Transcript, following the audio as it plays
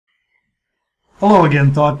Hello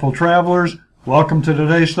again, thoughtful travelers. Welcome to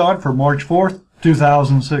today's thought for March 4th,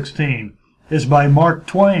 2016. It's by Mark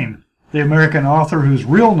Twain, the American author whose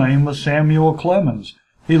real name was Samuel Clemens.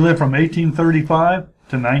 He lived from 1835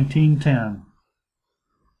 to 1910.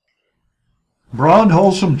 Broad,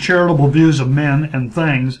 wholesome, charitable views of men and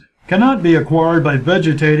things cannot be acquired by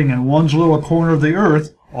vegetating in one's little corner of the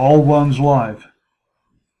earth all one's life.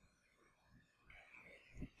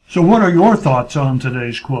 So what are your thoughts on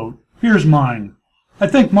today's quote? Here's mine. I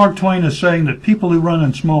think Mark Twain is saying that people who run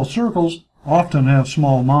in small circles often have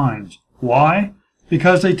small minds. Why?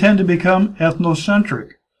 Because they tend to become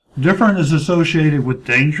ethnocentric. Different is associated with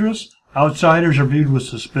dangerous, outsiders are viewed with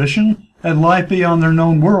suspicion, and life beyond their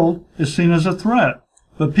known world is seen as a threat.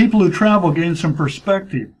 But people who travel gain some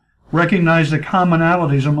perspective, recognize the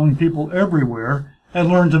commonalities among people everywhere, and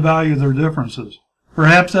learn to value their differences.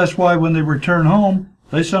 Perhaps that's why when they return home,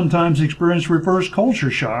 they sometimes experience reverse culture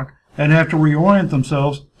shock and have to reorient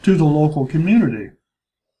themselves to the local community.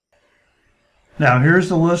 Now here's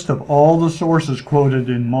the list of all the sources quoted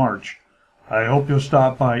in March. I hope you'll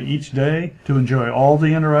stop by each day to enjoy all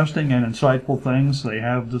the interesting and insightful things they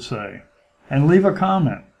have to say. And leave a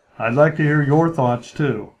comment. I'd like to hear your thoughts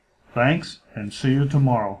too. Thanks, and see you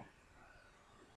tomorrow.